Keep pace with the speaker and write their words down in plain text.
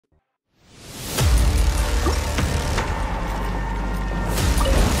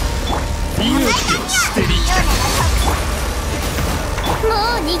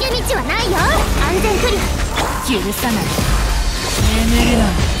道はないよ。安全クリア。許さない。眠るな。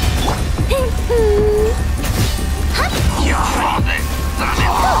はっやらねだね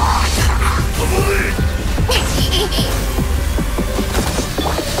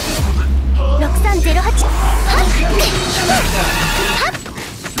6308。はっはっ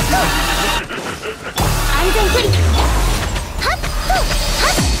安全クリア。はっとは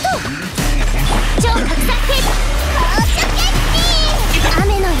っと超拡散兵器高所決定。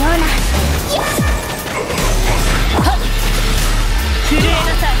雨のようなはっ震えな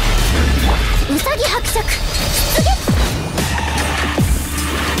さい。ウサギ伯爵出撃。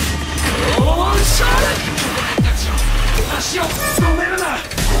おーしゃれ足を止めるな。は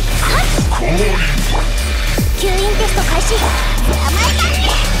っ吸引テスト開始。甘えたね。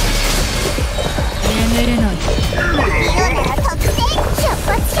眠れない。色なら特定百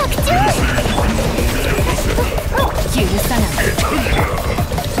発百中。許さない。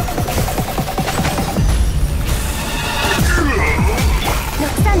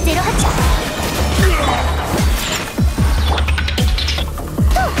6308。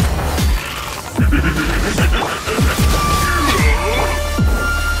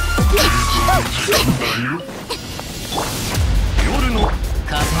夜の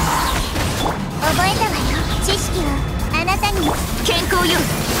風。覚えたわよ。知識はあなたに健康よ。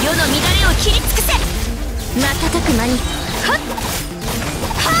世の乱れを切り尽くせ。瞬く間にはっ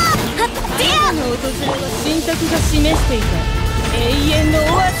はっはっデアの訪れは神託が示していた永遠の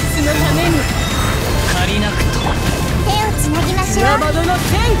オアシスのために。借りなくと手をつなぎましょう。ラバドの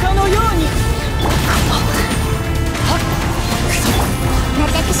天下のように。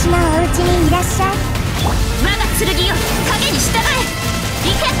私のお家にいらっしゃい。我が剣よ影に従え。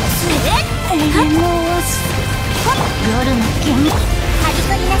行け。永遠のオアシス。夜の剣はび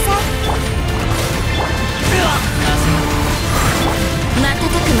こりなさい。瞬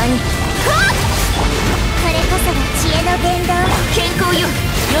く間にこれこそが知恵の伝道。健康よ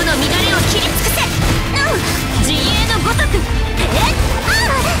世の乱れを切り尽くせ。陣営のごとく。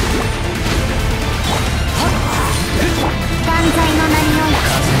断罪の名におい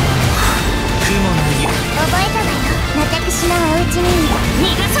雲の湯。覚えたわよ。私のお家に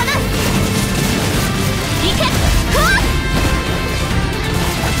逃がさない。行け。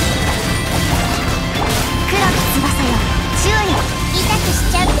黒の翼よ宙よ痛くし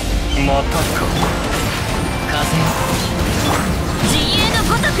ちゃう。またか。風よ陣営のご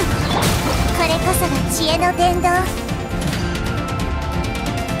とく。これこそが知恵の伝道。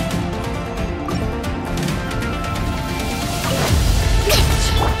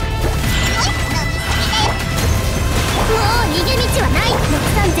もう逃げ道はない。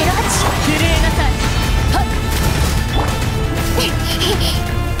6308。綺麗なさい。はっ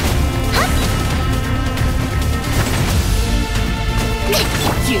はっ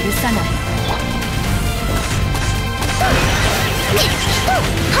許さない。は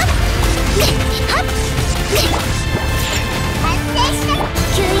っはっ発生しない。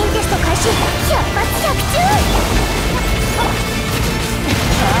吸引テスト開始。百発百中。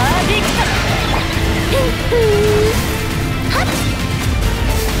あーできた。はっ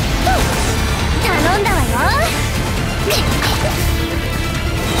頼んだわよ。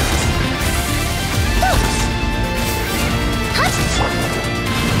はっ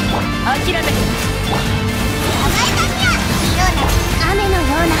諦めて。雨のよう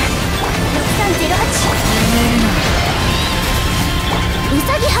な6308。ウサ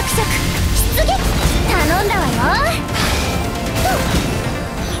ギ伯爵出撃。頼んだわよ。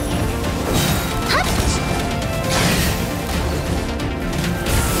はっ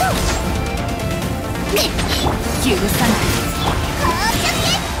許さない。高所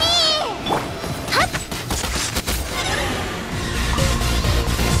決定。はっ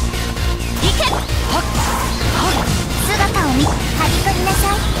行け。姿を見はびこりなさ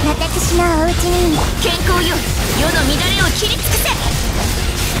い。私のお家に健康よ世の乱れを切り尽くせ。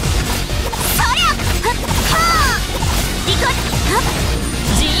そりゃはっはー行こう。はっ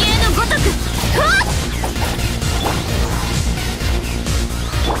陣営のごとく。はっ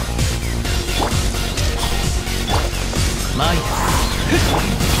マイル。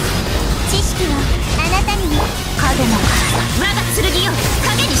知識はあなたにも。影の我が剣よ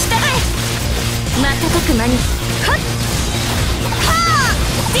影に従え。瞬く間にはっは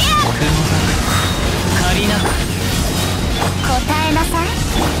ーデア雲が借りなく。答えなさい。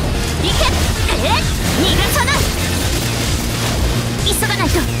行け。逃がさない。急がない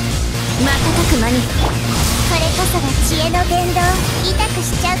と。瞬く間にこれこそが知恵の伝道。痛く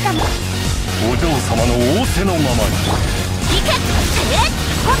しちゃうかも。お嬢様の仰せのままに。行け。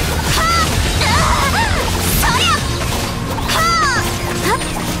はっはーそりゃはーはっ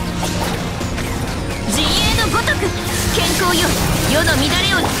陣営のごとく健康よ世の乱れ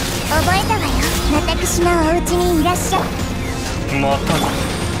を覚えたわよ。私のお家にいらっしゃい。またか。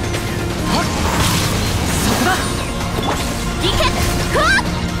そこだ。行け。ふわっ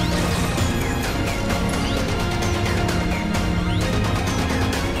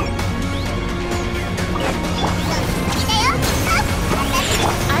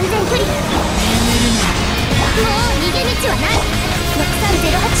安全距離。もう逃げ道はない。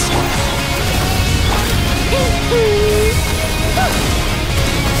6308。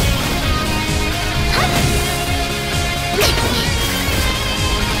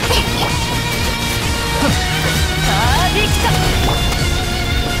あーできた。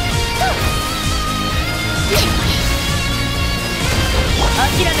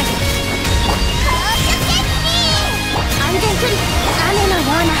諦めて。安全距離。雨のよう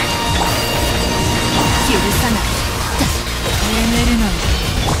な。許さない。眠るのに。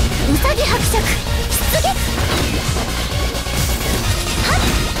ウサギ伯爵出撃。はっ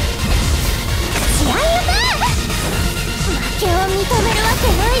試合よね。負けを認めるわけ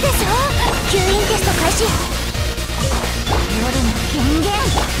ないでしょ。吸引テスト開始。夜の権限。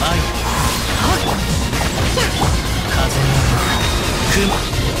マイ風の雲。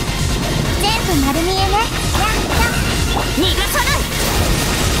全部丸見えね。逃がさない。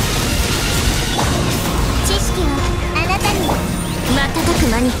知識をあなたに。瞬く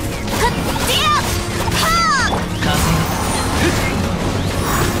間に。はっディアはあ風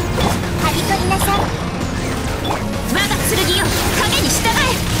はび取りなさい。我が剣よ影に従え。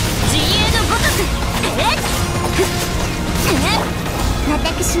陣営のごとく。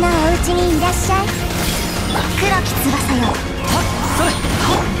私のお家にいらっしゃい。黒き翼よ。それ。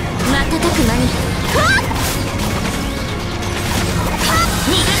瞬く間に。はっ逃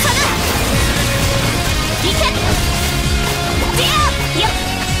がさない。行けディアよっ。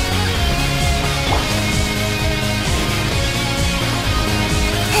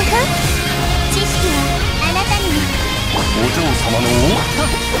知識はあなたにも。お嬢様の行こ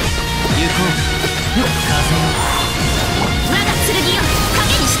う。風我が剣よ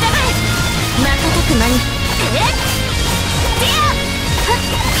影に従え。瞬く間に。ディアはっ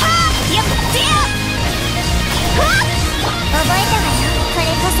よっディアふわっ覚えたわよ。これ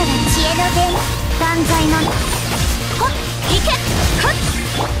こそが知恵の伝。万歳マン。ほっ行けはっ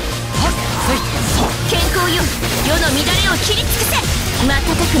健康よ世の乱れを切り尽くせ。瞬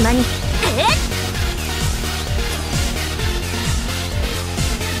く間に。